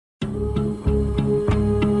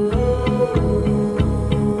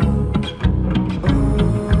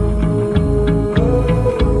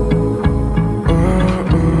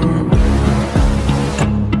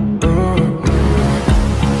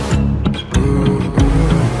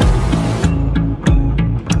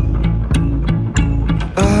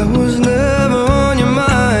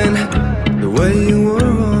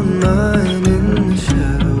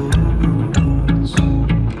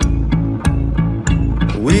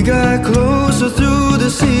We got closer through the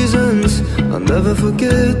seasons. I'll never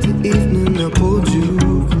forget the evening I pulled you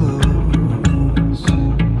close.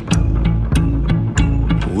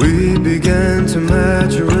 We began to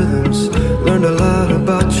match your rhythms, learned a lot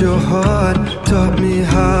about your heart, taught me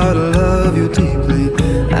how to love you deeply,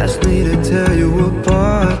 asked me to tear you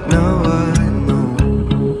apart. Now I know,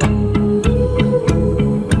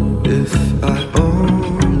 if I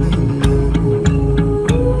only knew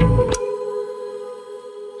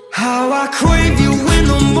how I crave you in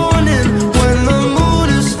the morning when the moon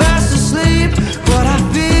is fast asleep. But I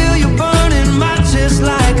feel you burning my chest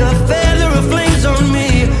like a feather of flames on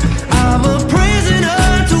me. I'm a prisoner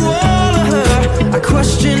to all of her. I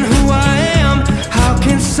question who I am. How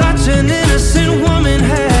can such an innocent woman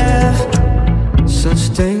have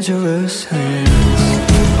such dangerous hands?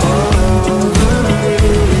 All over me,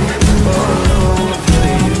 all over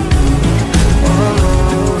you, all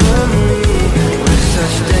over me, with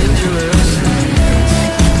such dangerous hands.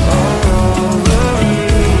 All over me,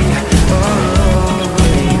 all over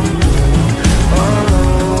you, all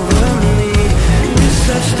over me, with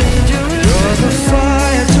such dangerous hands. You're the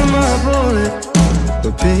fire to my bullet,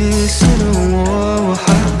 the peace in a war, we're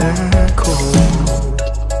hot and cold.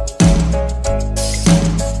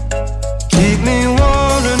 Keep me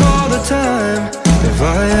wondering all the time. If I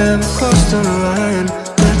ever cross the line,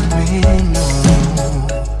 let me know.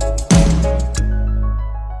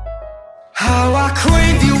 How I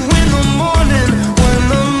crave you in the morning when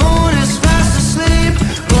the moon is fast asleep.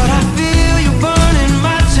 But I feel you burning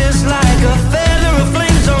my chest like a feather of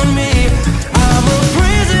flames on me. I'm a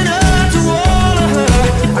prisoner to all of her.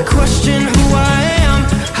 I question who I am.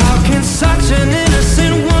 How can such an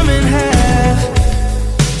innocent woman have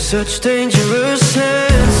such dangerous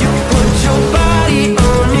hands? You put your body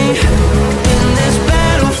on me in this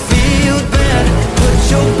battlefield bed. Put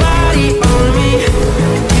your body on me,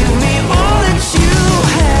 give me all that you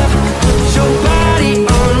have. Put your body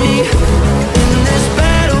on me in this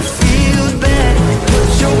battlefield bed. Put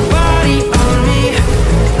your body on me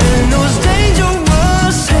in those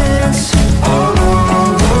dangerous hands. All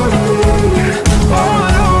over me,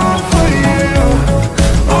 all over you,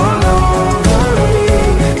 all over me,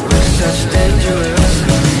 with such dangerous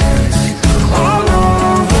hands. All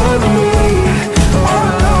over me,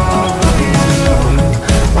 all over you,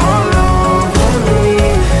 all over me,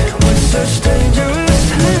 with such dangerous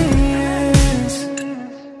hands.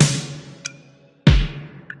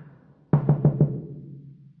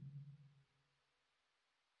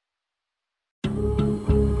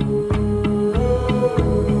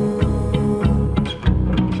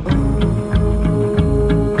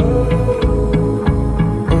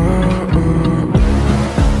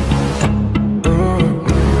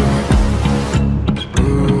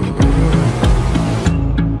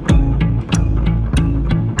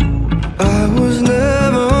 I was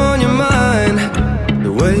never on your mind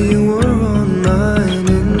the way you were on mine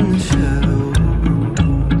in the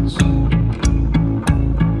shadows.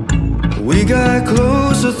 We got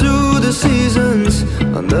closer through the seasons.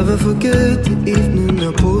 I'll never forget the evening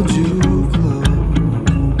I pulled you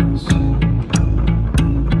close.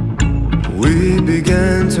 We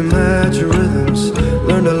began to match your rhythms,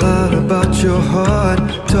 learned a lot about your heart,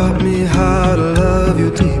 taught me how to love you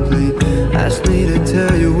deeply, asked me to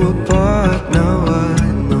tear you apart. Now I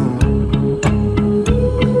know,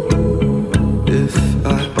 if I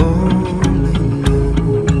only knew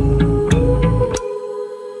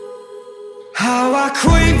how I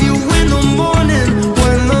crave you in the morning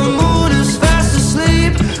when the moon is fast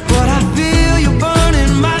asleep. But I feel you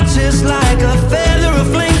burning my chest like a feather of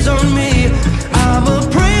flames on me. I'm a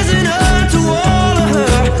prisoner to all of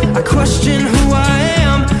her. I question who I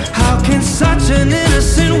am. How can such an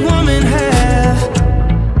innocent woman have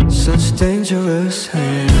such dangerous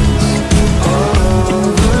hands? All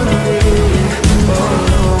over me, all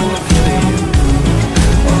over you,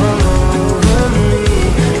 all over me,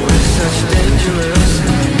 with such dangerous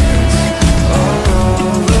hands. All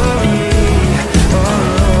over me, all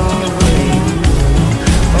over you,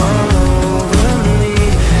 all over me,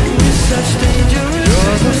 with such dangerous hands.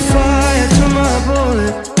 You're the fire to my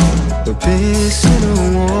bullet, the peace in a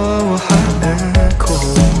war, we're hot and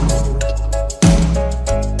cold.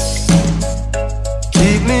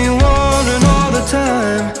 Keep me wondering all the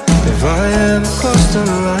time. If I ever cross the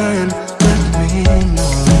line, let me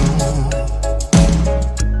know.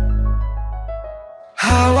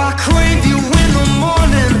 How I crave you in the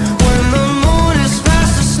morning when the moon is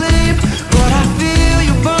fast asleep. But I feel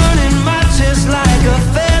you burning my chest like a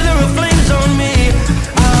feather of flames on me.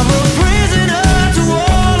 I'm a prisoner to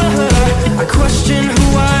all of her. I question who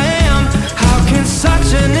I am. How can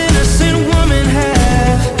such an innocent woman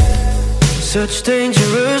have such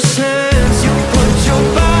dangerous hands. You put your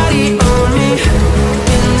body on me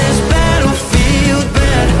in this battlefield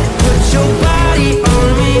bed. Put your body on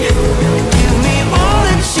me, give me all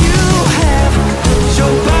that you have. Put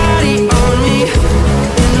your body on me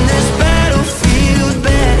in this battlefield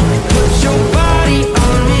bed. Put your body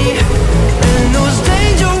on me in those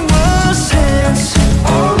dangerous hands.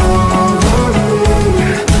 All over me,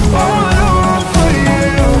 all over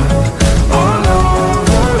you, all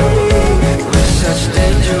over me. With such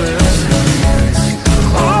dangerous hands.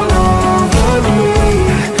 All over me,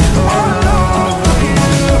 all over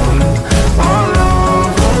you, all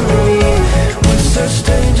over me. With such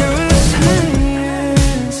dangerous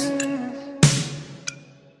hands.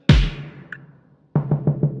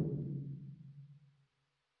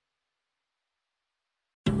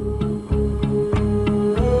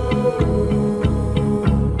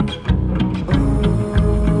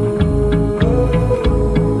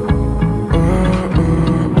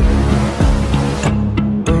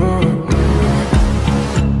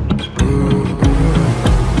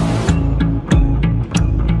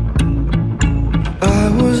 I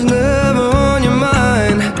was never on your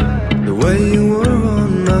mind the way you were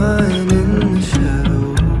on mine in the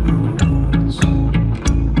shadows.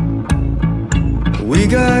 We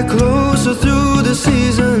got closer through the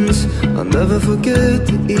seasons. I'll never forget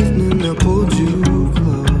the evening I pulled you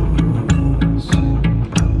close.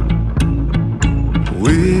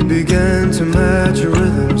 We began to match your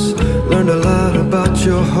rhythms, learned a lot about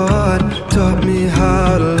your heart, taught me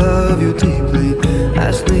how to love you deeply,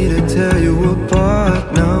 asked me to tear you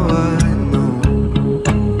apart. Now I know,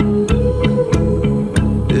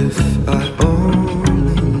 if I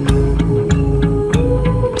only knew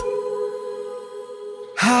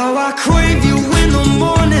how I crave you in the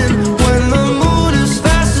morning when the moon is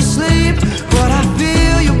fast asleep. But I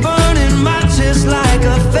feel you burning my chest like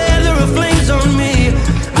a feather of flames on me.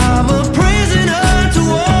 I'm a prisoner to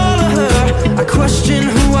all of her. I question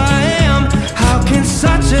who I am. How can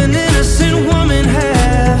such an innocent woman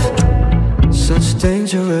have such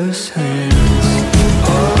dangerous hands?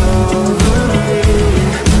 All over me,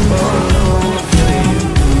 all over you,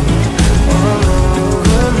 all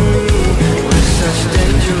over me. With such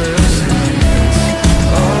dangerous hands.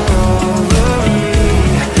 All over me,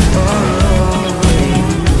 all over you,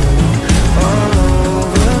 all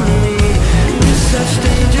over me. With such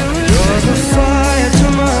dangerous hands. You're the fire to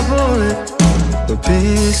my bullet, the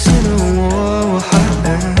peace in a war, hot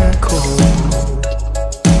and cold.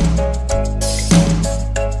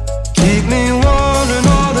 Keep me wondering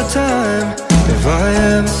all the time. If I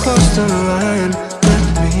ever cross the line, let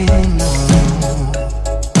me know.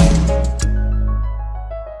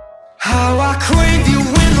 How I crave you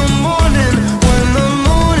in the morning when the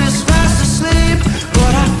moon is fast asleep.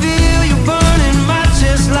 But I feel you burning my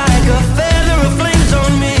chest like a feather of flames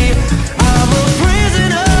on me. I'm a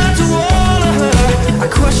prisoner to all of her. I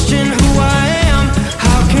question who I am.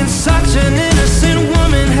 How can such an innocent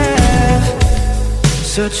woman have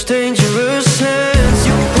such dangerous hands?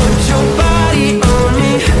 You put your body on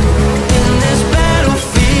me in this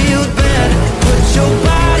battlefield bed. Put your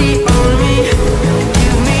body on me,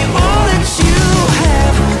 give me all that you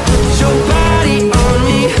have. Put your body on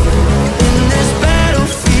me in this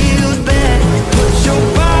battlefield bed. Put your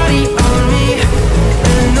body on me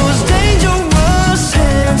in those dangerous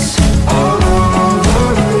hands. All over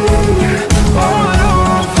me, all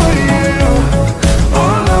over you,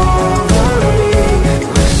 all over me.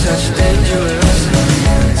 With such dangerous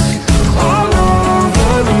hands. All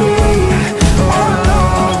over me, all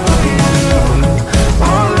over you,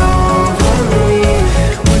 all over me.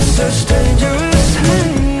 With such dangerous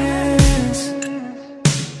hands.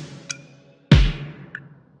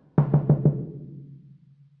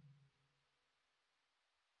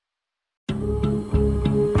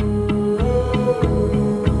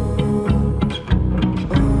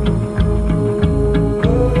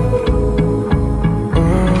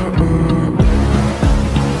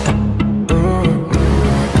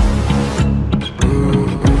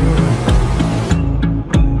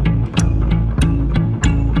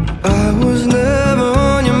 I was never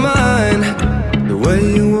on your mind the way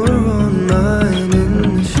you were on mine in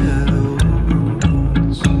the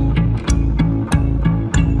shadows.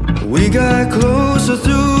 We got closer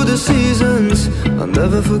through the seasons. I'll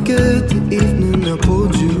never forget the evening I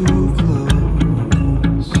pulled you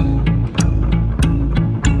close.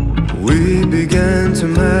 We began to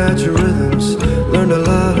match your rhythms, learned a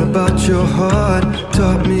lot about your heart,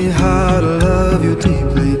 taught me how to love you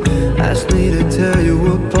deeply, asked me to tear you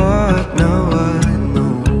apart. Now I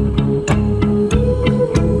know,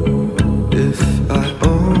 if I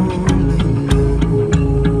only knew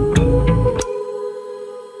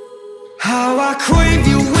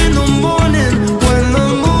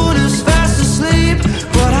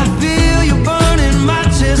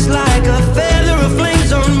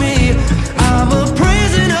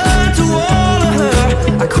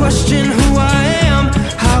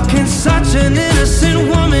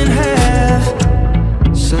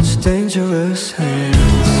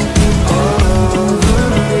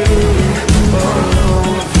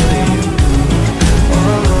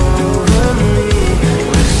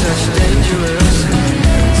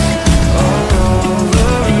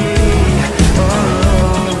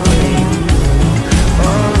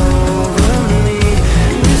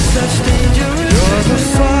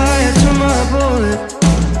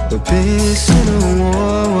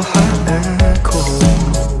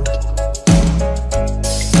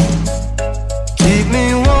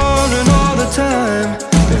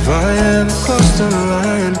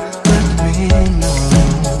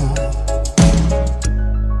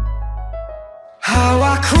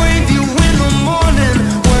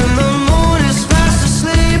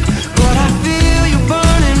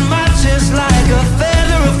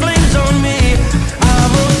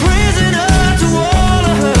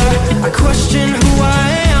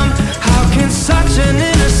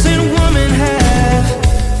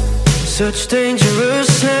such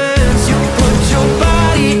dangerous hands. You put your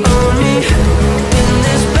body on me in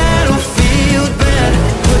this battlefield bed.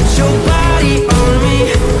 Put your body on me,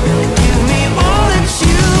 give me all that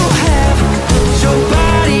you have. Put your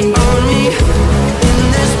body on me in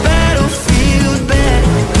this battlefield bed.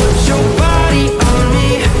 Put your body on me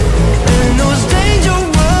and those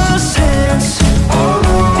dangerous hands. All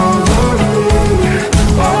over me,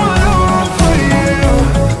 all over you,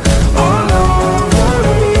 all over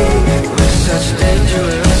me. With such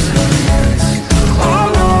dangerous hands.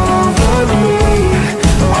 All over me,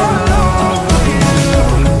 all over you,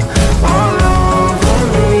 all over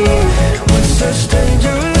me. With such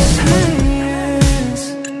dangerous hands.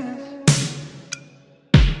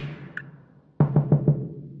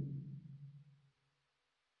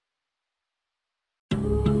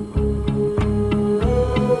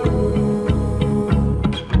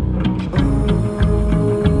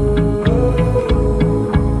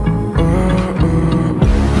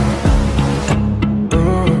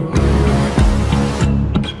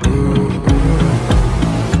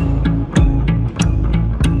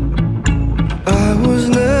 I was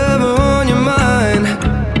never on your mind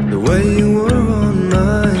the way you were on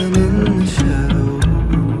mine in the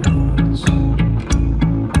shadows.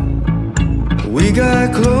 We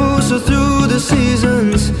got closer through the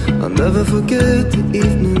seasons. I'll never forget the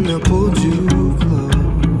evening I pulled you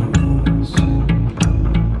close.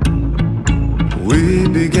 We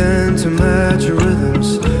began to match your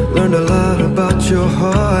rhythms, learned a lot about your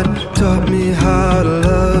heart, taught me how to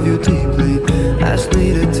love you deeply, asked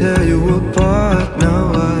me to tear you apart.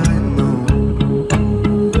 Now I know,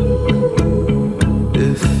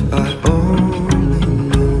 if I only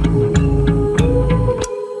knew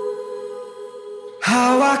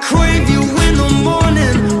how I crave you in the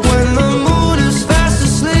morning when the moon is fast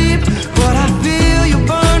asleep. But I feel you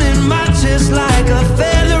burning my chest like a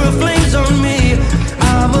feather of flames on me.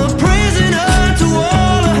 I'm a prisoner to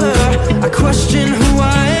all of her. I question who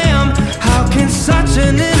I am. How can such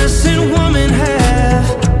an innocent woman have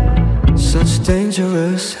such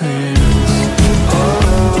dangerous hands? All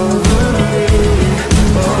over me,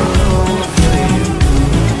 all over you,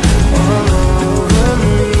 all over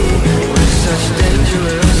me. With such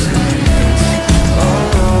dangerous hands.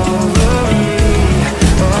 All over me,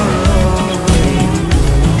 all over you,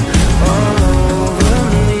 all over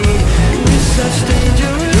me. With such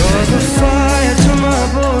dangerous hands. You're the fire to my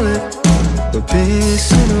bullet, the peace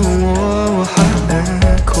in a war, we're hot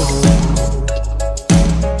and cold.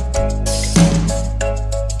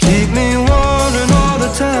 Keep me wondering all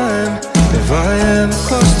the time. If I ever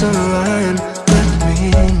cross the line, let me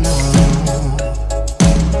know.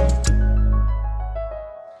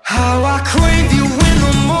 How I crave you in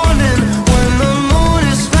the morning when the moon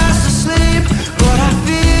is fast asleep. But I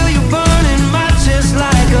feel you burning my chest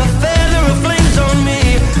like a feather of flames on me.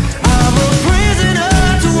 I'm a prisoner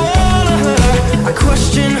to all of her. I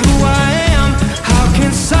question who I am. How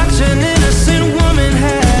can such an innocent woman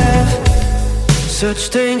have such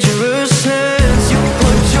dangerous hands? You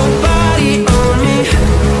put your body on me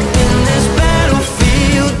in this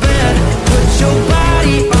battlefield bed. Put your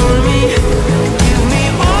body on me, give me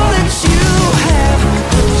all that you have.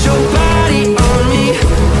 Put your body on me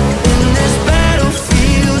in this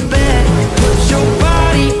battlefield bed. Put your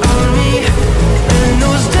body on me and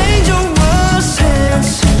those dangerous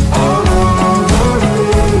hands. All over me,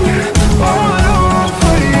 all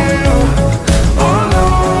over you, all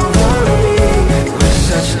over me. With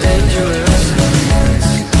such dangerous hands.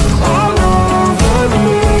 All over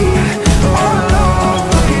me, all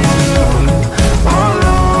over you, all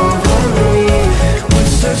over me.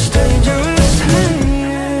 With such dangerous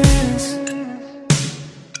hands.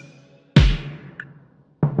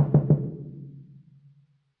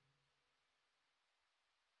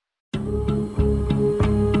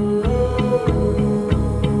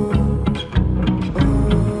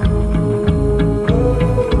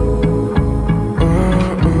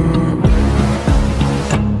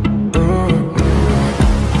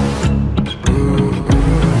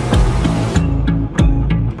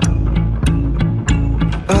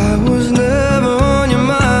 I was never on your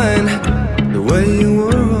mind the way you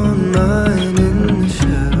were on mine in the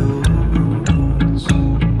shadows.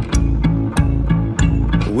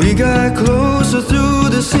 We got closer through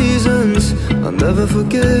the seasons. I'll never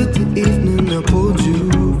forget the evening I pulled you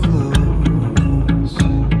close.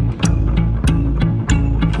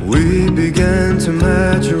 We began to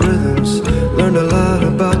match your rhythms, learned a lot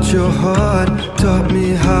about your heart, taught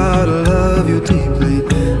me how to love you deeply,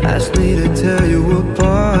 asked me to tear you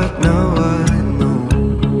apart. Now I know,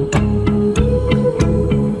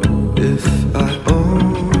 if I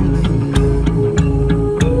only knew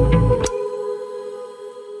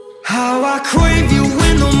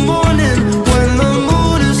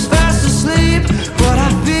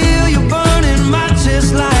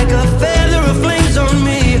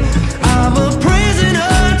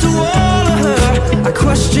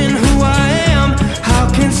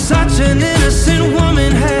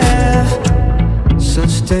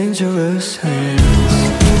dangerous hands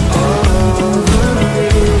all over me,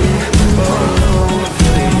 all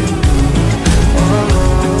over you, all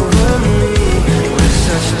over me, with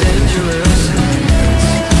such dangerous hands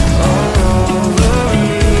all over me,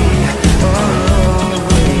 all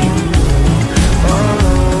over you, all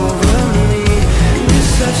over me, with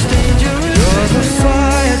such dangerous hands. You're the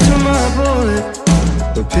fire to my bullet,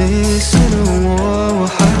 the peace in a war,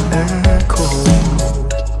 hot and cold.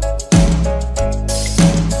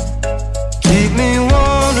 Keep me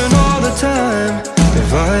wondering all the time.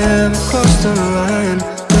 If I ever cross the line,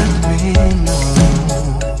 let me know.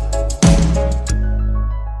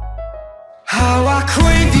 How I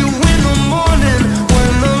crave you in the morning,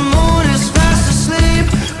 when the moon is fast asleep.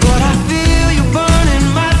 But I feel you burning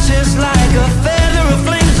my chest like a feather of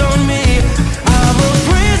flames on me. I'm a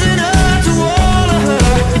prisoner to all of her.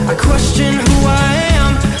 I question who I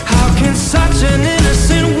am. How can such an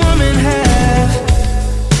innocent woman have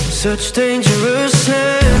such dangerous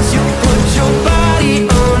hands? You put your body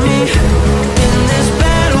on me in this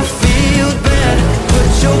battlefield bed. Put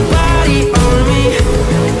your body on me,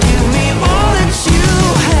 give me all that you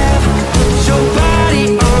have. Put your body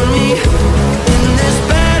on me in this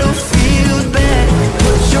battlefield bed.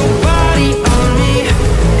 Put your body on me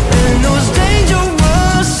and those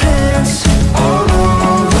dangerous hands all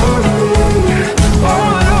over me,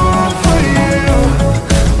 all over you,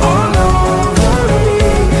 all over me,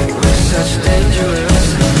 with such dangerous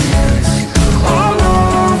hands all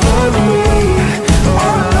over me,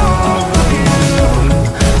 all over you,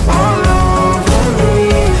 all over me,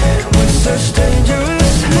 with such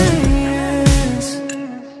dangerous hands.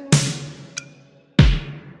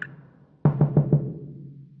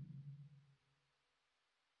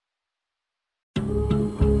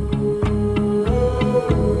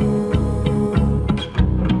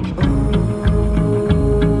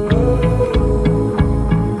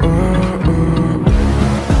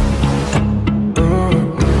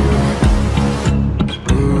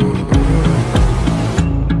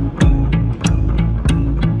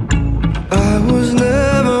 I was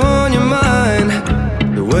never on your mind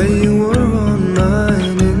the way you were on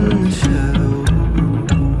mine in the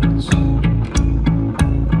shadows.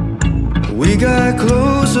 We got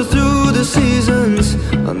closer through the seasons.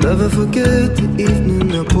 I'll never forget the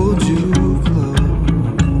evening I pulled you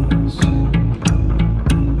close.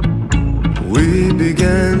 We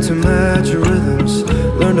began to match your rhythms,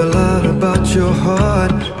 learned a lot about your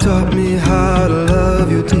heart, taught me how to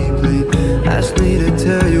love you deeply, asked me to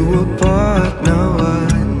tear you apart. Now I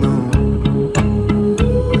know,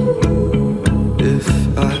 if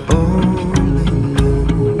I only knew.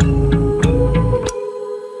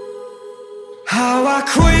 How I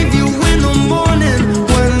crave you in the morning,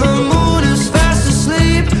 when the moon is fast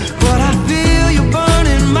asleep. But I feel you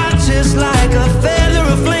burning my chest like a feather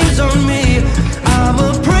of flames on me. I'm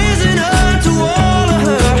a prisoner to all of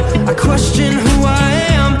her. I question who I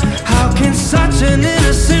am. How can such an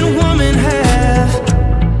innocent woman have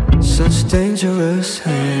such dangerous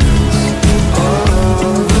hands all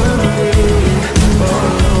over me,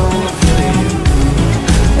 all over you,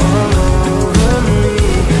 all over me,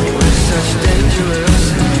 with such dangerous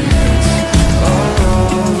hands all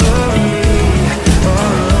over me,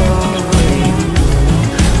 all over you,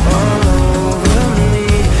 all over me,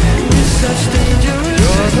 with such dangerous hands.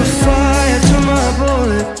 You're the fire to my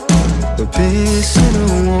bullet, the peace in a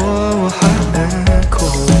war, hot and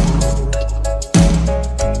cold.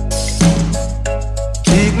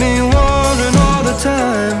 Keep me wondering all the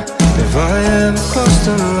time. If I ever cross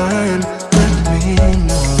the line, let me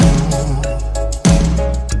know.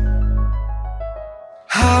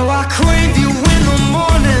 How I crave you in the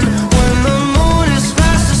morning, when the moon is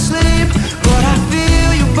fast asleep. But I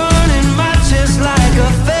feel you burning my chest like a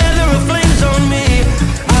feather of flames on me.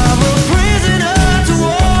 I'm a prisoner to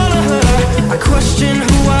all of her. I question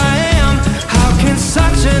who I am. How can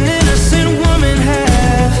such an innocent woman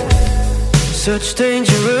have such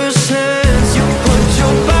dangerous hands? You put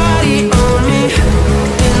your body on me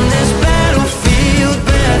in this battlefield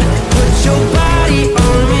bed. Put your body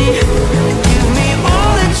on me, give me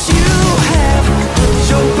all that you have. Put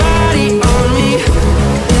your body on me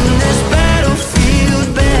in this battlefield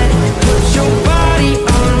bed. Put your body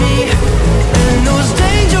on me and those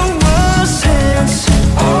dangerous hands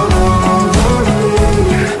all over me,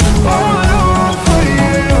 all over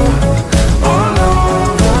you, all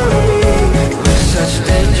over me, with such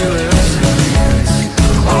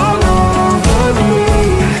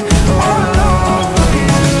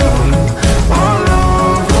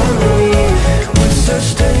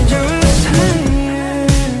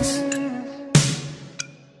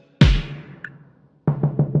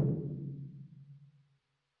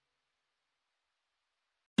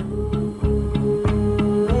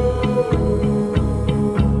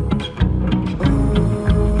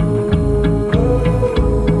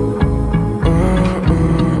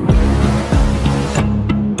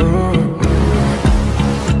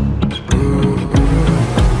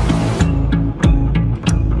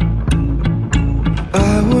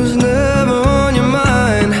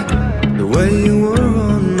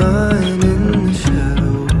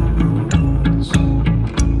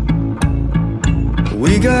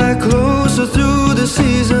We got closer through the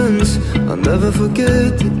seasons. I'll never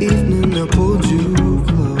forget the evening I pulled you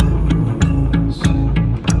close.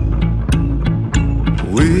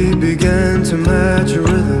 We began to match your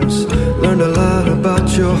rhythms, learned a lot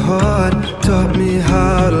about your heart, taught me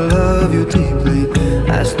how to love you deeply,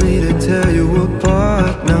 asked me to tear you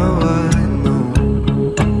apart. Now I know,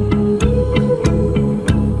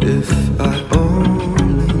 if I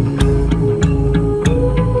only knew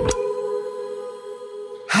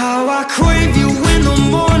how I crave you in the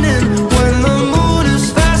morning when the moon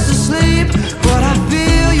is fast asleep. But I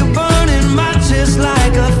feel you burning my chest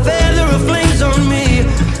like a feather of flames on me.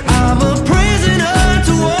 I'm a prisoner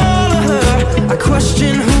to all of her. I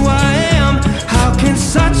question who I am. How can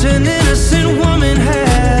such an innocent woman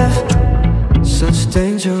have such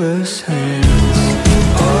dangerous hands?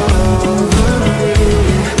 All over me,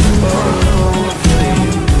 all over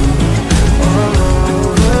you, all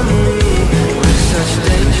over me, with such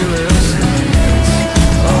dangerous hands.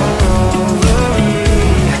 All over me,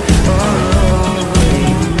 all over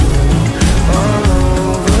you, all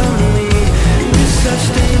over me, with such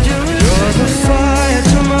dangerous hands. You're the fire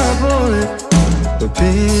to my bullet, the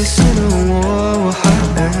peace in a war, hot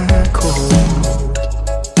and cold.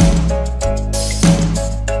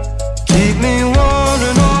 Keep me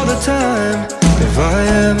wondering all the time. If I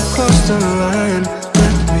ever cross the line,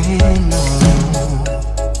 let me know.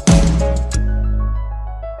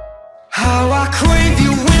 How I crave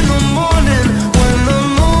you in the morning when the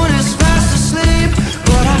moon is fast asleep.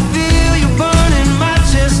 But I feel you burning my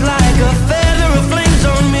chest like a feather of flames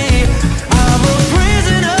on me. I'm a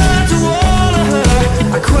prisoner to all of her.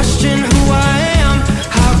 I question who I am.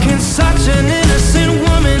 How can such an innocent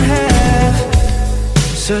woman have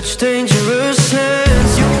such dangerous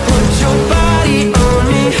hands? You put your body on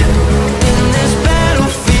me in this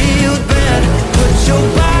battlefield bed. Put your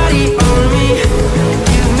body on me.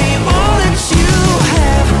 Give me all that you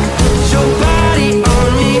have. Put your body on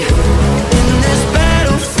me in this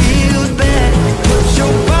battlefield bed. Put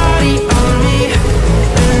your body on me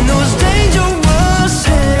in those dangerous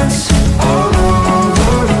hands. All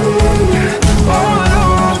over me, all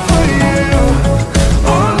over you,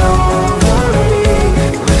 all over me,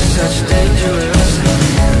 with such dangerous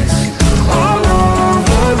hands. All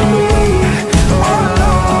over me, all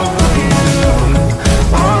over you,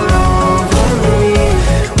 all over me,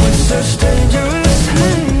 with such dangerous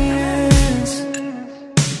hands.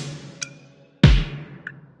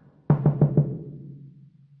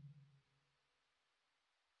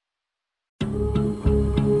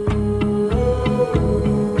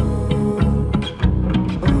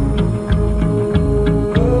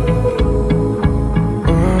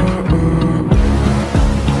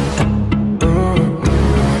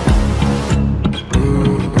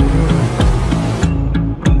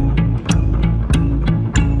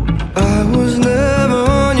 I was never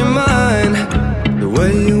on your mind the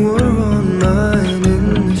way you were on mine in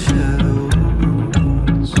the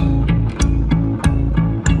shadows.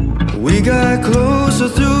 We got closer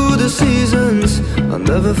through the seasons. I'll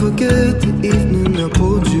never forget the evening I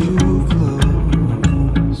pulled you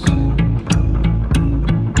close.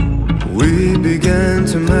 We began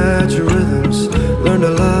to match your rhythms, learned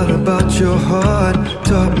a lot about your heart,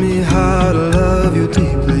 taught me how to love you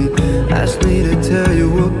deeply, asked me to tear you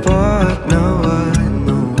apart. Now I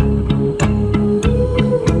know,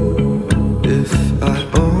 if I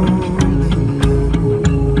only knew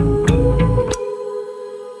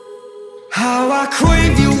how I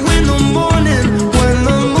crave you in the morning when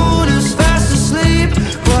the moon is fast asleep.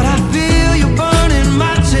 But I feel you burning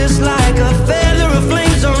my chest like a feather of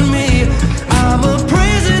flames on me. I'm a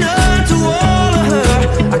prisoner to all of her.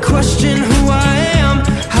 I question who I am.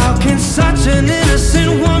 How can such an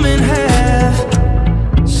innocent woman have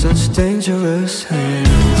such dangerous hands?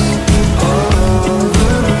 All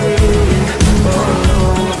over me, all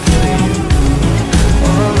over you,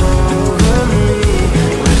 all over me,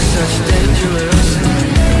 with such dangerous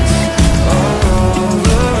hands. All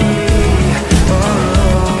over me, all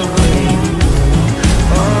over you,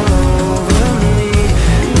 all over me,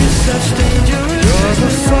 with such dangerous hands. You're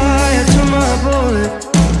the fire to my bullet,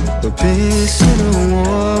 the peace in a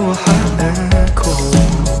war, hot and cold.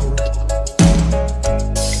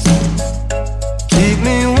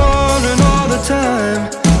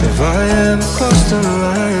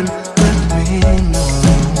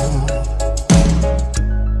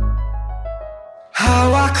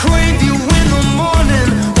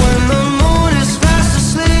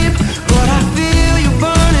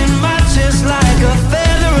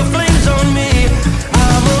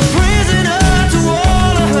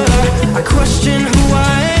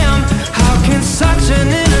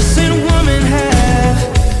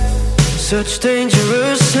 such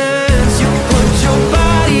dangerous hands. You put your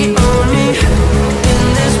body on me in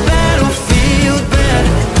this battlefield bed.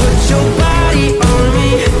 Put your body on me,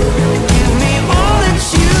 give me all that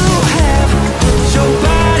you have. Put your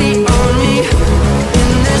body on me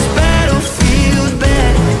in this battlefield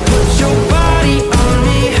bed. Put your body on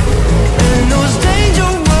me and those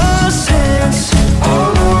dangerous hands.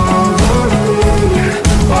 All over me,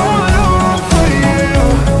 all over you,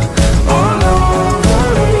 all over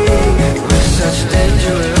me. With such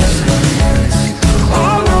dangerous hands.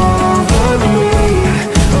 All over me,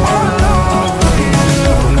 all over you,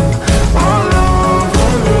 all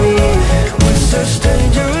over me. With such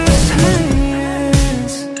dangerous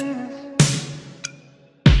hands.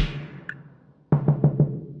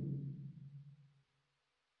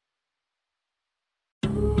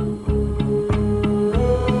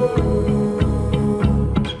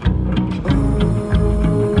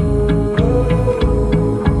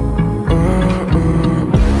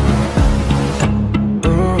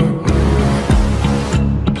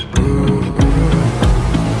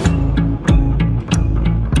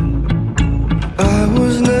 I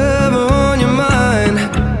was never on your mind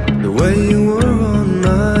the way you were on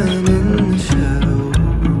mine in the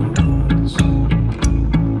shadows.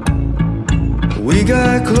 We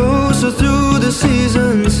got closer through the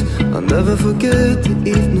seasons. I'll never forget the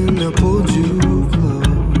evening I pulled you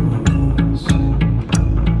close.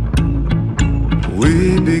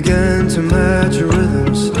 We began to match your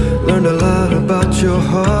rhythms, learned a lot about your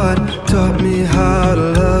heart, taught me how to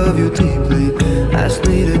love you deeply, asked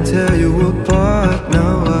me to tear you apart.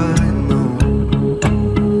 Now I know,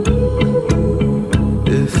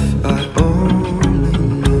 if I only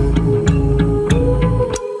knew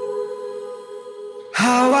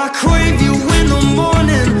how I crave you in the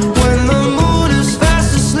morning when the moon is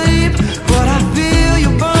fast asleep. But I feel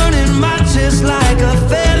you burning my chest like a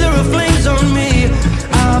feather of flames on me.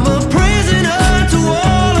 I'm a prisoner to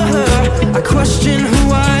all of her. I question who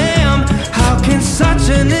I am. How can such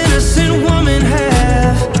an innocent woman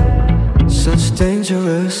have such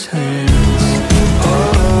dangerous hands?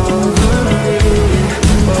 All over me,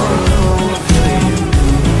 all over you,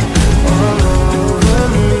 all over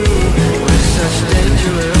me. With such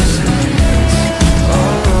dangerous hands.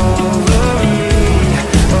 All over me,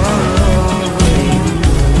 all over you,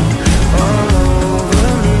 all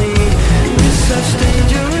over me. With such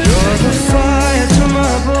dangerous hands. You're the fire to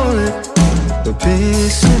my bullet, the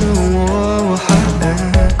peace in a war, hot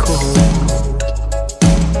and cold.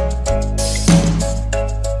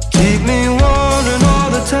 Keep me wondering all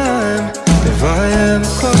the time. If I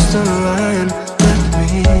ever cross the line, let me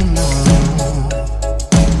know.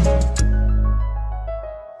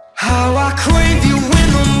 How I crave you in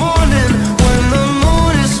the morning when the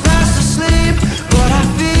moon is fast asleep. But I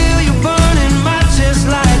feel you burning my chest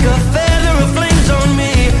like a feather of flames on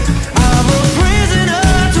me. I'm a prisoner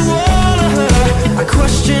to all of her. I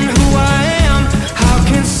question who I am. How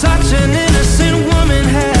can such an innocent woman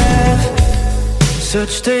have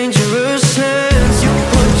such dangerous hands? You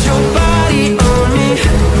put your body on me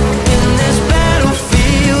in this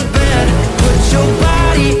battlefield bed. Put your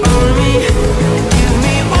body on me, give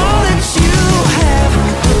me all that you have.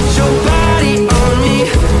 Put your body on me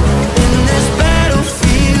in this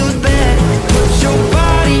battlefield bed. Put your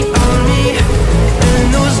body on me and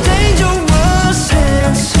those dangerous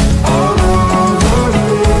hands. All over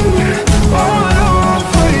me, all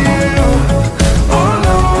over you, all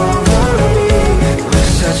over me.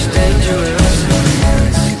 With such dangerous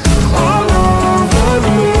hands. All over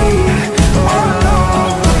me, all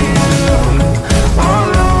over you,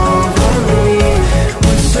 all over me.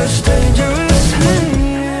 With such dangerous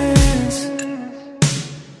hands.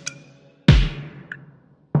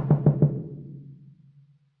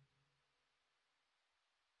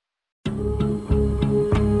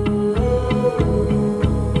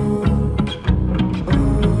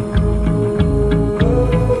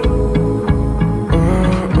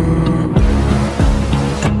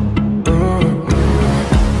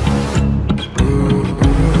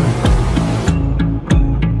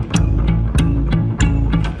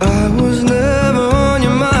 I was never on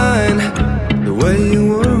your mind the way you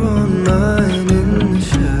were on mine in the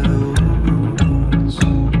shadows.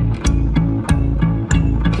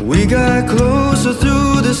 We got closer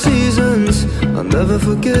through the seasons. I'll never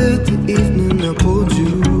forget the evening I pulled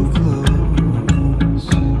you close.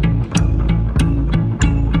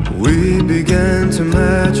 We began to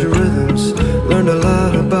match your rhythms, learned a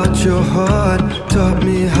lot about your heart, taught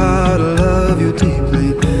me how to love you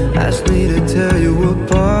deeply, asked me to tear you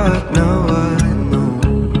apart. Now I know,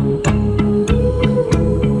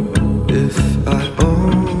 if I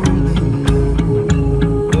only knew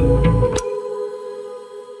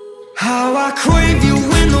I crave you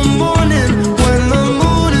in the morning when the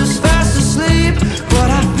moon is fast asleep. But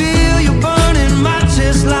I feel you burning my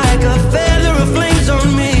chest like a feather of flames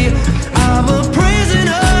on me. I'm a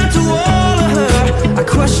prisoner to all of her. I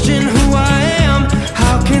question who I am.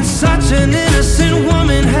 How can such an innocent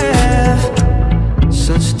woman have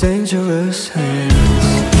such dangerous hands?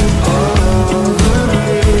 All over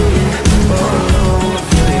me, all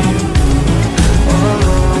over you, all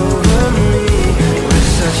over me, with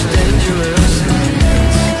such dangerous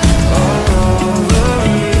hands. All over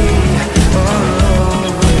me, all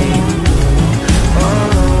over you,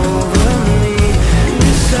 all over me,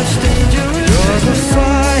 with such dangerous hands. You're the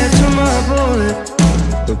fire to my bullet,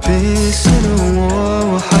 the peace in a war,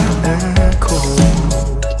 hot and cold.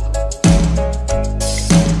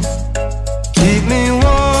 Keep me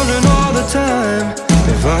wondering all the time.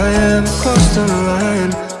 If I ever cross the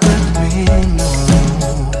line, let me know.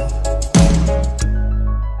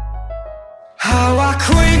 How I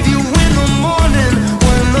crave you in the morning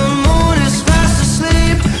when the moon is fast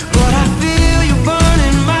asleep. But I feel you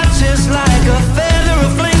burning my chest like a feather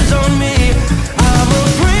of flames on me. I'm a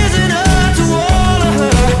prisoner to all of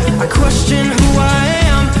her. I question who I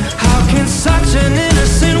am. How can such an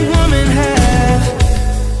innocent woman have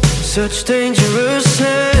such dangerous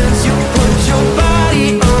hands? You put your body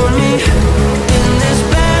on me in this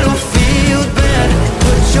battlefield bed.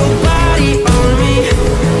 Put your body on me.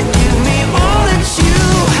 Give me all that you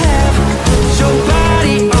have. Put your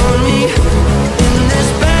body on me in this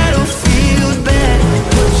battlefield bed.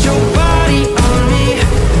 Put your body on me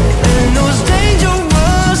in those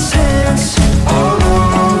dangerous hands. All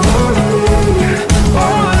over me,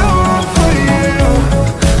 all over you,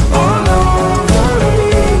 all over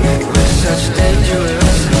me, with such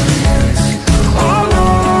dangerous hands. All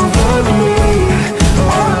over me,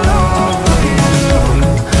 all over you,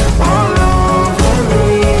 all over me,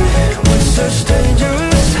 with such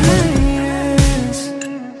dangerous hands.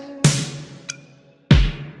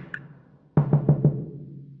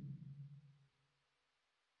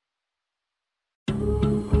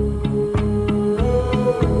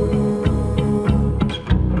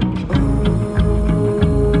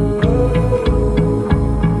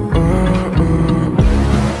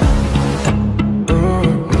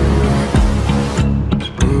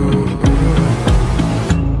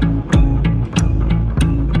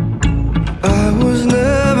 I was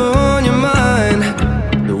never on your mind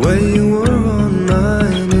the way you were on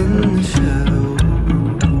mine in the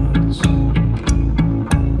shadows.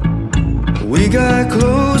 We got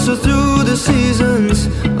closer through the seasons.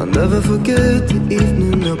 I'll never forget the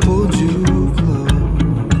evening I pulled you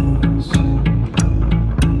close.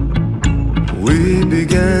 We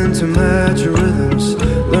began to match your rhythms,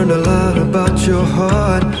 learned a lot about your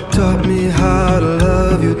heart, taught me how to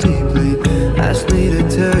love you deeply, asked me to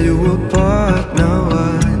tear you apart. Now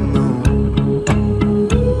I know,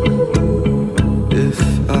 if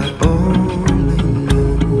I only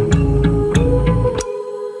knew.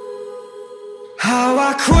 How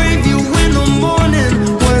I crave you in the morning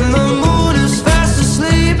when the moon is fast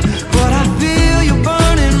asleep. But I feel you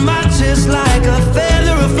burning my chest like a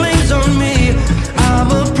feather of flames on me. I'm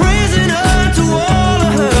a prisoner to all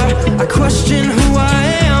of her. I question who I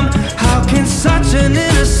am. How can such an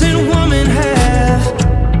innocent woman have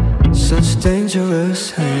such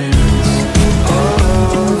dangerous hands? All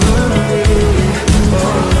over me,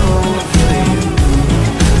 all over you,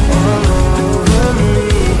 all over me,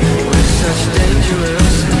 with such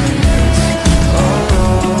dangerous hands. All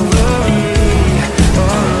over me,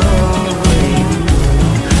 all over you,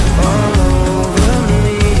 all over me,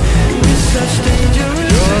 with such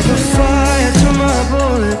dangerous hands. You're the fire to my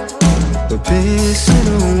bullet, the peace in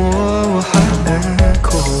a war, hot and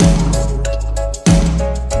cold.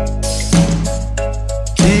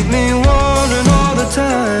 Keep me wondering all the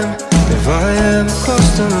time. If I ever cross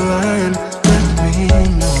the line, let me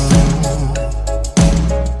know.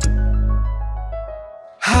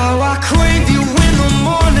 How I crave you in the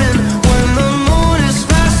morning when the moon is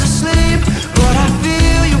fast asleep. But I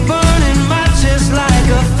feel you burning my chest like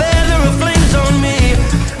a feather of flames on me.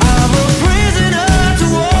 I'm a prisoner to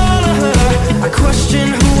all of her. I question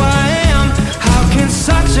who I am. How can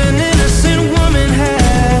such an innocent woman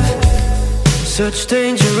have such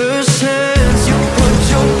dangerous hands? You put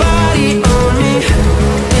your body on me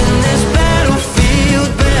in this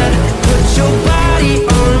battlefield bed. Put your body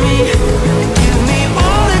on me. Give me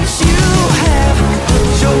all that you have. Put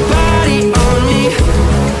your body on me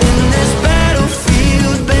in this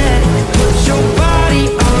battlefield bed. Put your body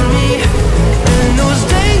on me in those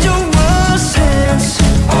dangerous hands.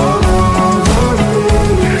 All over me,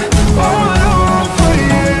 all over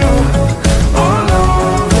you, all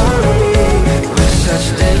over me,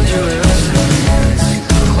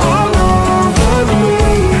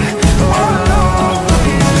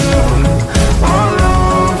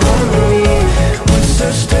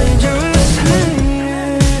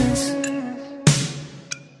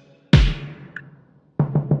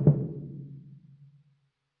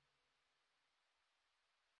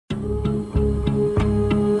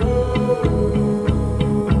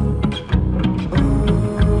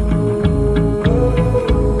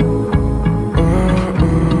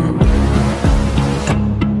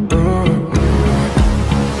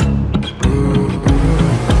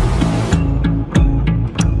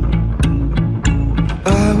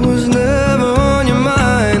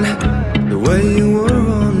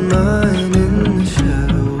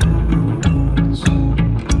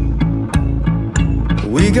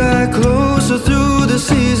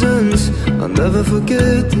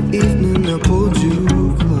 forget the evening I pulled you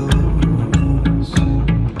close.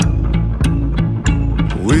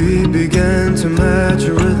 We began to match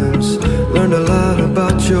your rhythms, learned a lot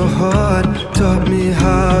about your heart, taught me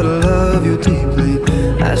how to love you deeply,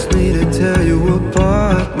 asked me to tear you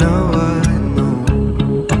apart. Now I know,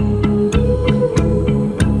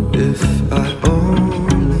 if I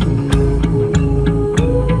only knew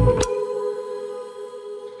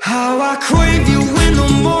how I crave you in the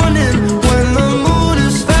morning when the moon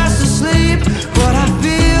is fast asleep. But I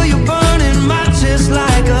feel you burning my chest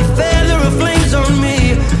like a feather of flames on me.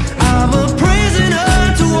 I'm a prisoner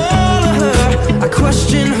to all of her. I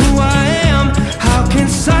question who I am. How can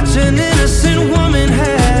such an innocent woman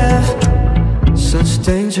have such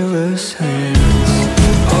dangerous hands?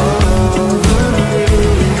 All over me,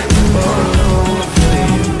 all over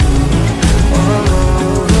you, all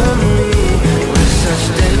over me, with such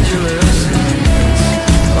dangerous hands.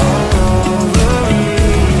 All over me,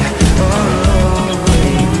 all over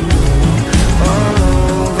you, all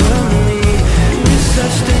over me, with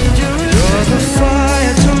such dangerous hands. You're the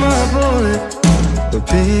fire to my bullet, the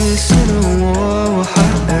peace in a war, we're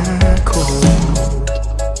hot and cold.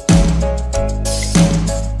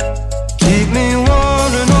 Keep me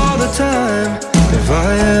wondering all the time. If I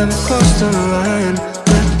ever cross the line,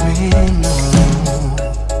 let me know.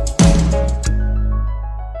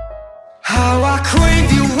 How I crave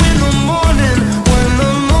you in the morning when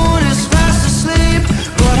the moon is fast asleep.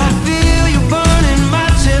 But I feel you burning my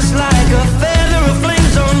chest like a feather of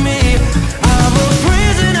flames on me. I'm a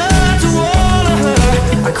prisoner to all of her.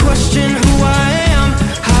 I question who I am.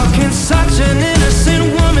 How can such an innocent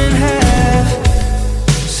woman have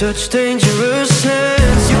such dangerous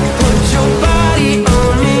hands? You put your body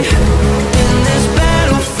on me in this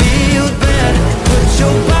battlefield bed. Put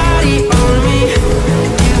your body on me,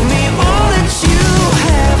 give me all that you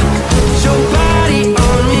have. Put your body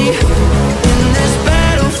on me in this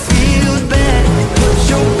battlefield bed. Put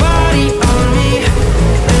your body on me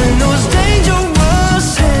and those dangerous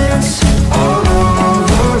hands. All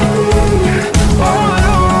over me, all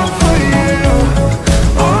over you,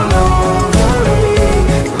 all over me,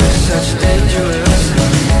 with such dangerous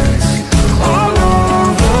hands. All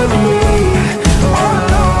over me,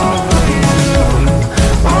 all over you,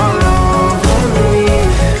 all over me,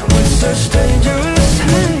 with such dangerous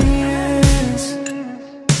hands.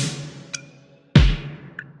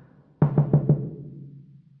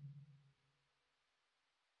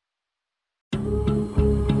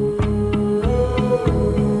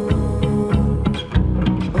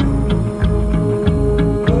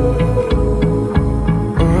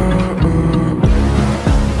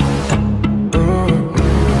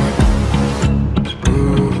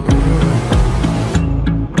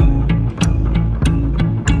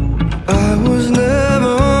 I was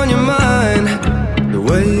never on your mind the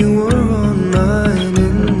way you were on mine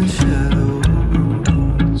in the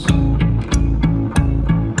shadows.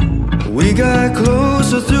 We got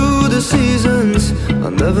closer through the seasons.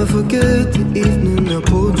 I'll never forget the evening I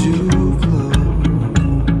pulled you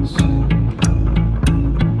close.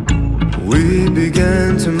 We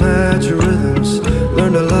began to match your rhythms,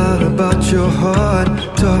 learned a lot about your heart,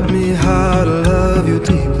 taught me how to love you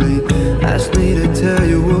deeply, asked me to tear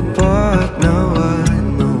you apart. Now I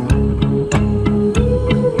know,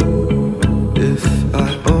 if I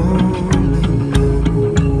only knew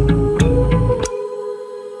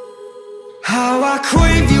how I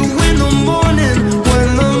crave you in the morning when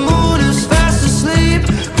the moon is fast asleep.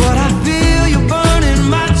 But I feel you burning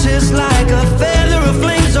my chest like a feather of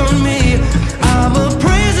flames on me. I'm a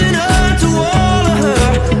prisoner to all of her.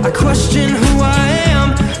 I question who I am.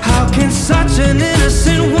 How can such an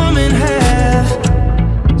innocent woman have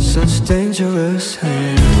such dangerous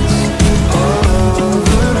hands? All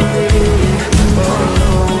over me, all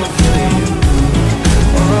over you,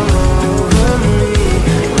 all over me,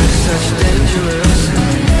 with such dangerous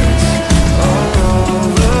hands. All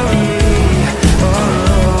over me, all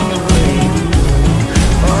over you,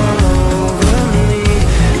 all over me,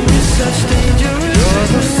 with such dangerous hands. You're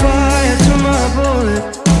the fire to my bullet,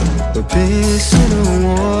 the peace in a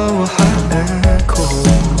war, we're hot and cold.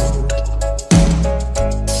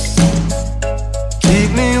 Keep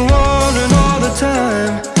me wondering all the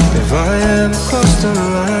time. If I ever cross the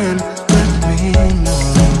line, let me know.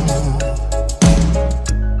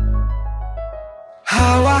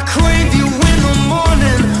 How I crave you in the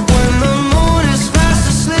morning when the moon is fast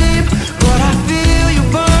asleep. But I feel you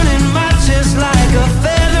burning my chest like a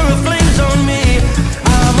feather of flames on me.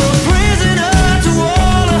 I'm a prisoner to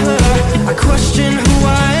all of her. I question who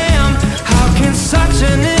I am. How can such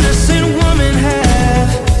an innocent woman have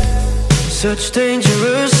such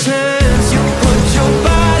dangerous hands? You put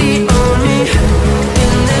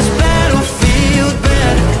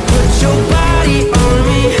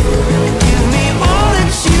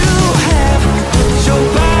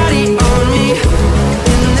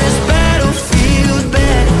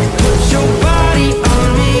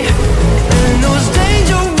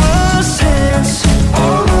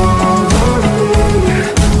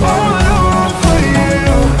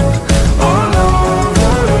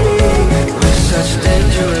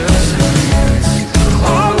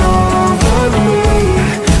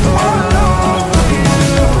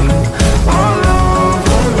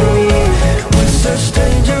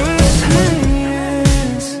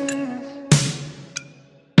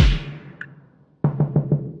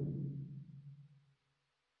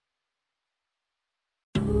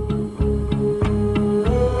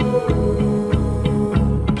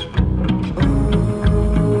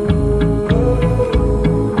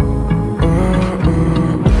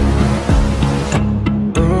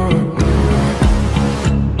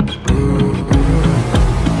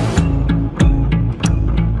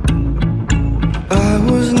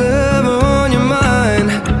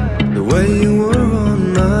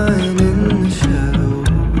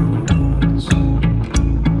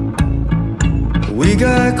We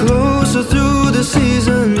got closer through the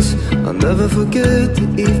seasons. I'll never forget the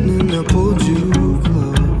evening I pulled you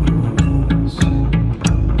close.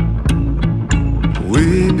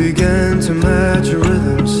 We began to match your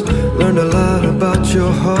rhythms, learned a lot about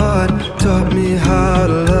your heart, taught me how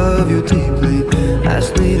to love you deeply,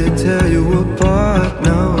 asked me to tear you apart.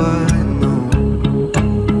 Now I know,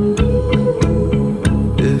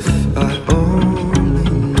 if I only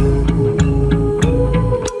knew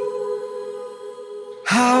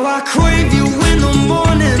how I crave you in the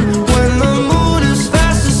morning when the moon is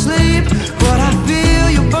fast asleep. But I feel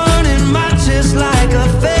you burning my chest like a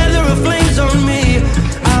feather of flames on me.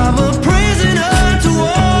 I'm a prisoner to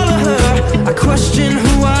all of her. I question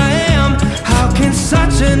who I am. How can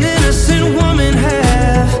such an innocent woman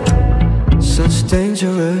have such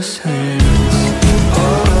dangerous hands?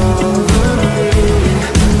 All over me,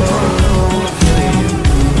 all over you,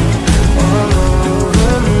 all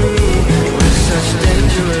over me, with such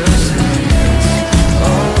dangerous hands.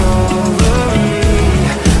 All over me,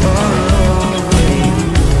 all over you,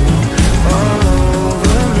 all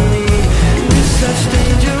over me, with such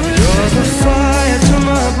dangerous hands. You're the fire to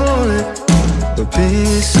my bullet, the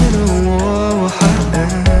peace in a war, hot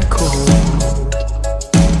and cold.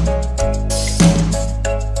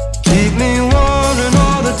 Keep me wondering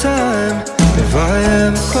all the time. If I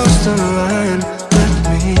ever cross the line, let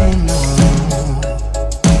me know.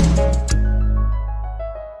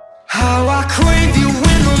 How I crave you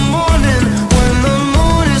in the morning when the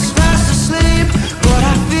moon is fast asleep. But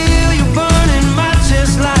I feel you burning my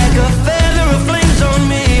chest like a feather of flames on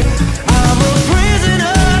me. I'm a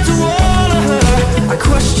prisoner to all of her. I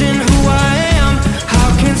question who I am. How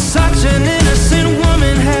can such an innocent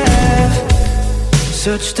woman have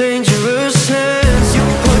such dangerous hands? You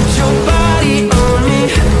put your body on me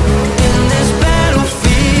in this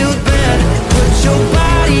battlefield bed. Put your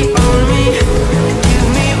body on me. Give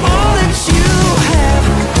me all that you have.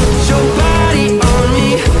 Put your body on me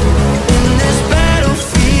in this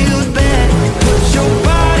battlefield bed. Put your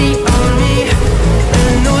body on me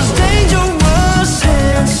and those dangerous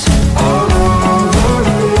hands. All over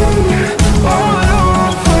me, all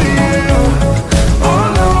over you,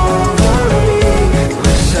 all over me,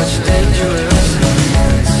 with such dangerous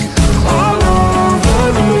hands. All over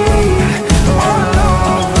me, all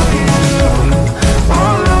over you,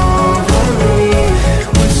 all over me,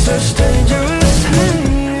 with such dangerous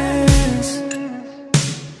hands.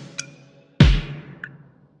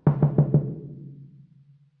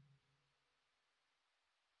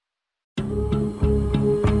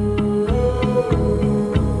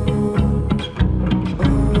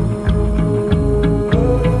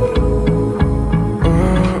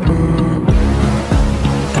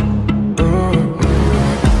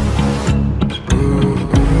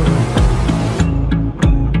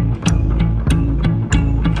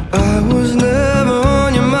 I was never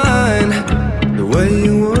on your mind the way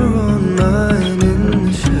you were on mine in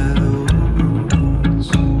the shadows.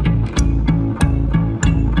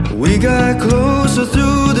 We got closer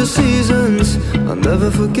through the seasons. I'll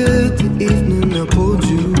never forget the evening I pulled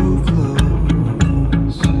you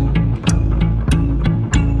close.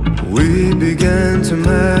 We began to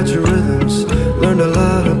match your rhythms, learned a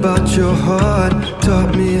lot about your heart,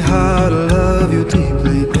 taught me how to love you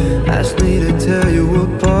deeply, asked me to tear you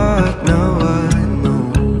apart. Now I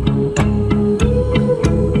know,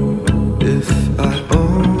 if I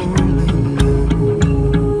only knew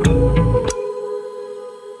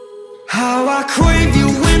how I crave you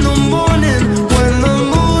in the morning when the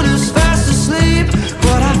moon is fast asleep.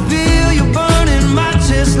 But I feel you burning my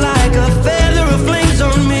chest like a feather of flames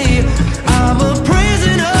on me. I'm a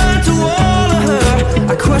prisoner to all of her.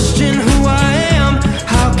 I question who I am.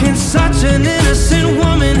 How can such an innocent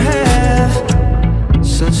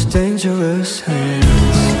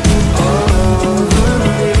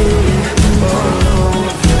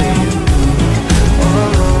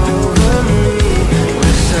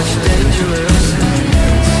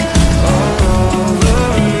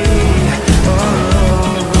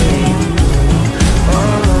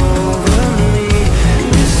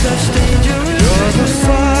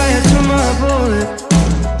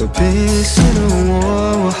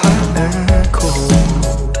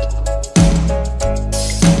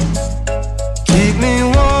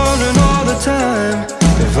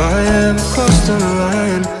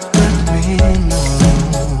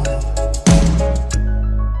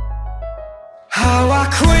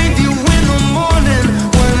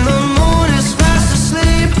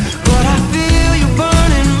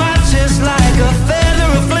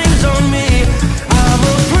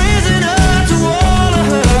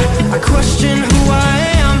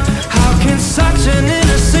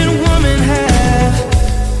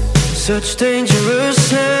such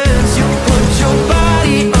dangerous hands. You put your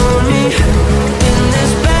body on me in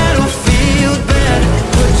this battlefield bed.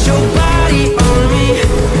 Put your body on me,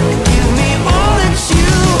 give me all that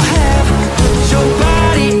you have. Put your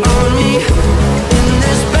body on me in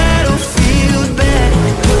this battlefield bed.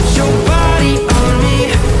 Put your body on me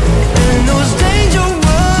in those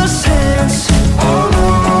dangerous hands. All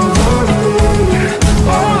over me,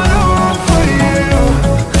 all over you,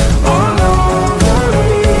 all over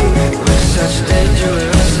me. With such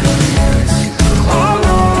dangerous hands. All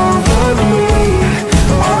over me,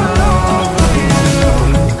 all over you,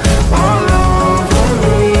 all over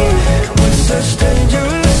me. With such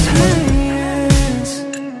dangerous hands.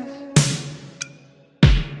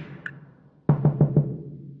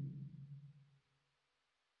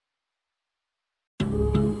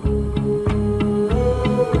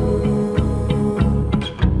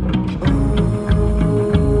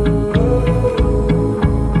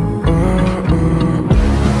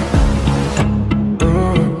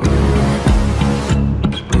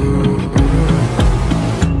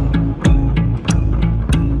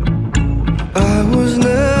 I was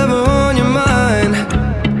never on your mind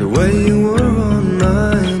the way you were on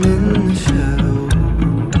mine in the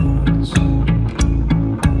shadows.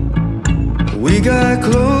 We got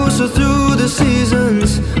closer through the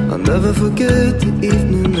seasons. I'll never forget the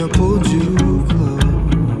evening I pulled you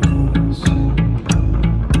close.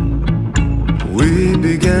 We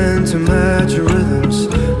began to match your rhythms,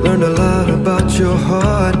 learned a lot about your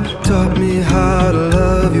heart, taught me how to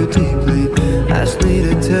love you deeply, asked me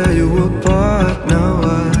to tear you apart. Now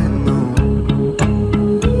I know,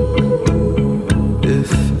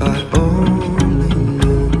 if I only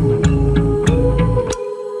knew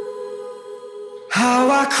how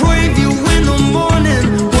I crave you in the morning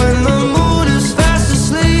when the moon is fast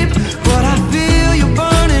asleep. But I feel you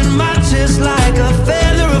burning my chest like a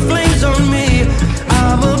feather of flames on me.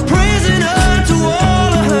 I'm a prisoner to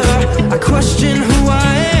all of her. I question who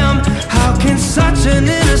I am. How can such an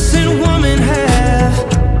innocent woman have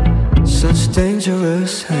such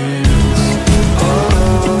dangerous hands? All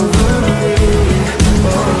over me,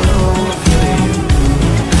 all over you,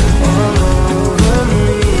 all over me.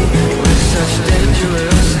 With such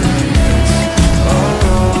dangerous hands. All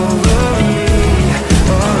over me,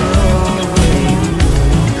 all over you,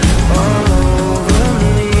 all over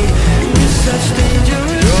me. With such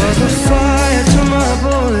dangerous hands. You're the fire to my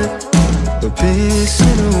bullet, the peace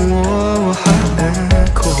in a war, hot and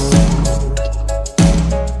cold.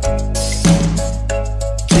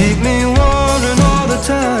 Keep me wondering all the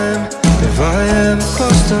time. If I ever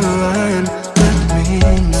cross the line, let me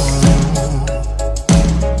know.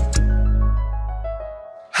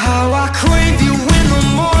 How I crave you in the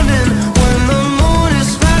morning when the moon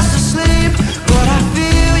is fast asleep. But I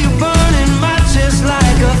feel you burning my chest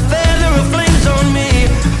like a feather of flames on me.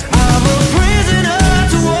 I'm a prisoner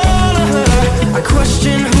to all of her. I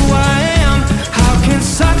question who I am. How can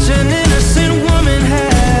such an innocent woman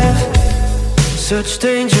have such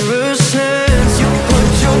dangerous hands? You put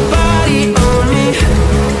your body on me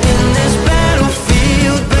in this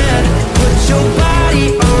battlefield bed. Put your body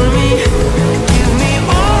on me, give me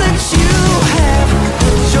all that you have.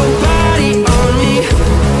 Put your body on me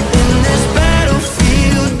in this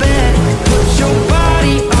battlefield bed. Put your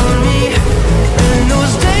body on me in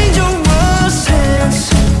those dangerous hands.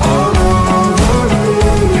 All over me,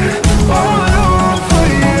 all over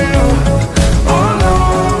you, all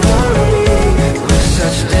over me. With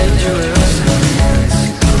such dangerous hands.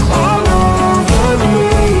 All over me,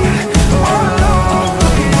 all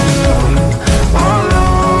over you, all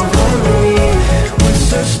over me. With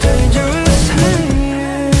such dangerous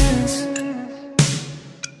hands.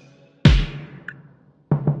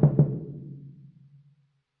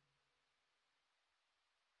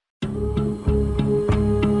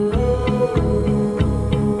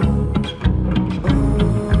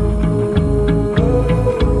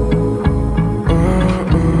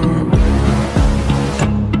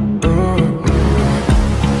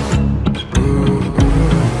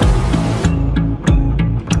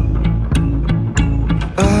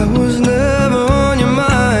 I was never on your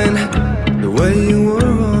mind the way you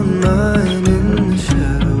were on mine in the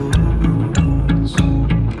shadows.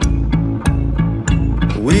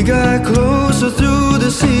 We got closer through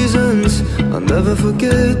the seasons. I'll never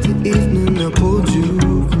forget the evening I pulled you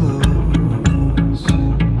close.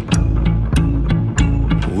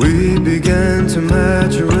 We began to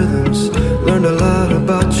match your rhythms, learned a lot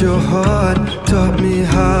about your heart, taught me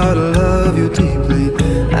how to love you deeply,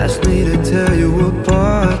 asked me to tear you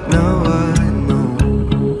apart. Now I know,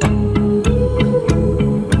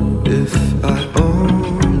 if I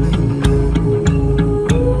only knew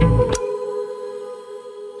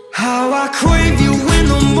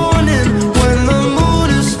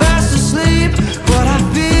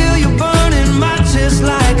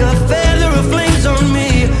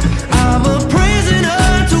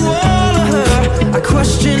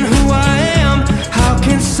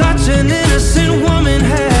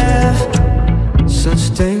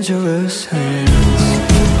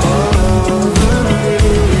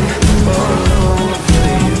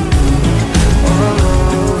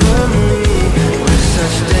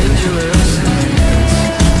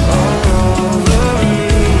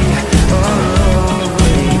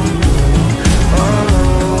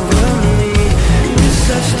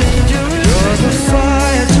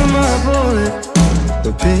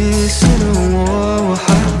peace in a war were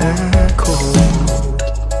hot and cold.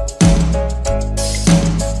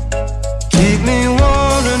 Keep me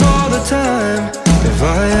wondering all the time. If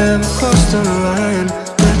I am across the line,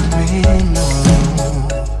 let me know.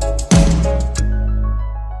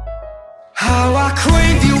 How I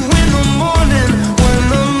crave you in the morning when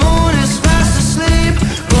the moon is fast asleep.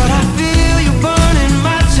 But I feel you burning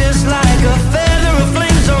my chest like a feather of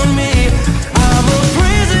flames on me. I'm a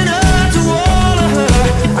prisoner to all of her.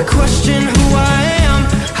 I question who I am.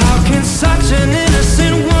 How can such an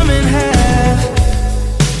innocent woman have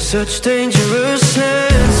such dangerous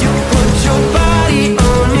hands? You put your body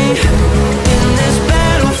on me in this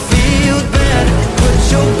battlefield bed. Put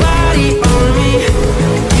your body on me.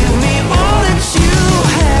 Give me all that you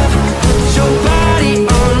have. Put your body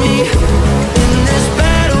on me in this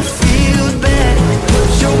battlefield bed. Put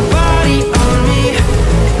your body on me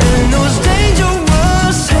in those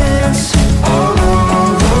dangerous hands. All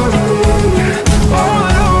over me,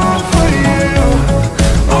 all over you,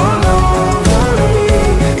 all over me.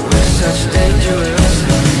 With such dangerous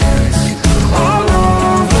hands. All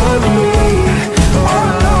over me,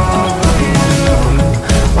 all over you,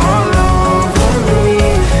 all over me.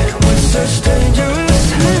 With such dangerous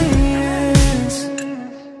hands.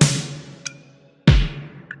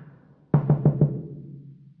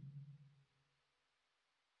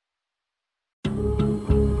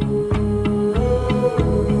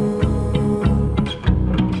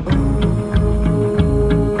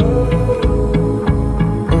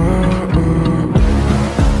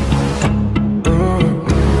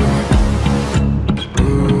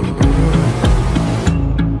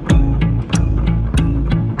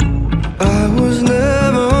 I was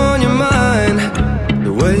never on your mind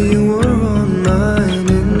the way you were on mine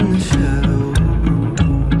in the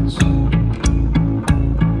shadows.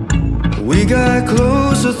 We got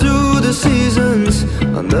closer through the seasons.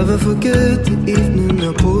 I'll never forget the evening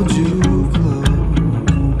I pulled you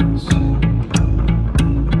close.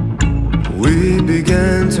 We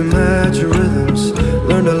began to match your rhythms.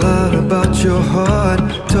 Learned a lot about your heart.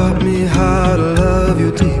 Taught me how to love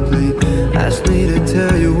you deeply. Asked me to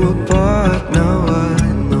tear you apart. Now I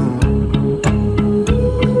know.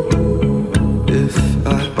 If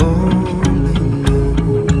I only knew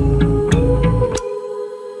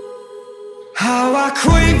how I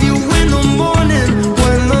crave you in the morning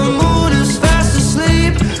when the moon is fast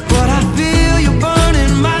asleep. But I feel you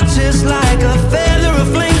burning my chest like a feather of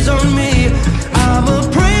flames on me. I'm a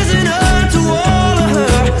prisoner to all of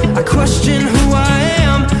her. I question who I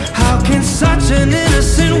am. How can such an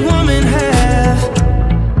innocent woman have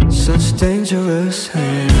such dangerous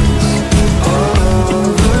hands? All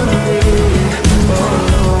over me, all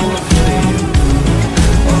over you,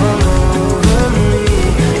 all over me.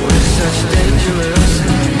 With such dangerous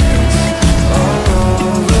hands. All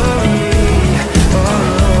over me,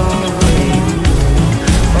 all over you,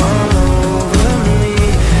 all over me.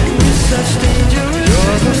 With such dangerous hands.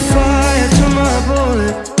 You're the fire to my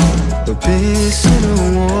bullet, the peace in a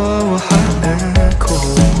war were hot and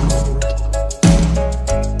cold.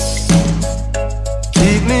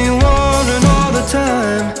 Keep me wondering all the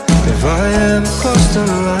time. If I am across the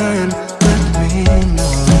line, let me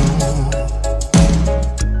know.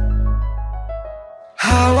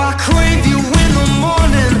 How I crave you in the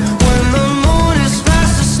morning when the moon is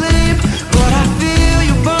fast asleep. But I feel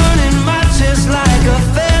you burning my chest like a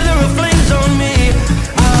feather of flames on me.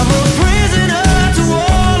 I'm a prisoner to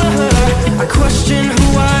all of her. I question who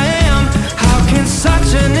I am. How can such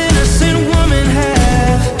an innocent woman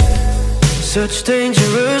have such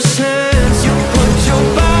dangerous hands?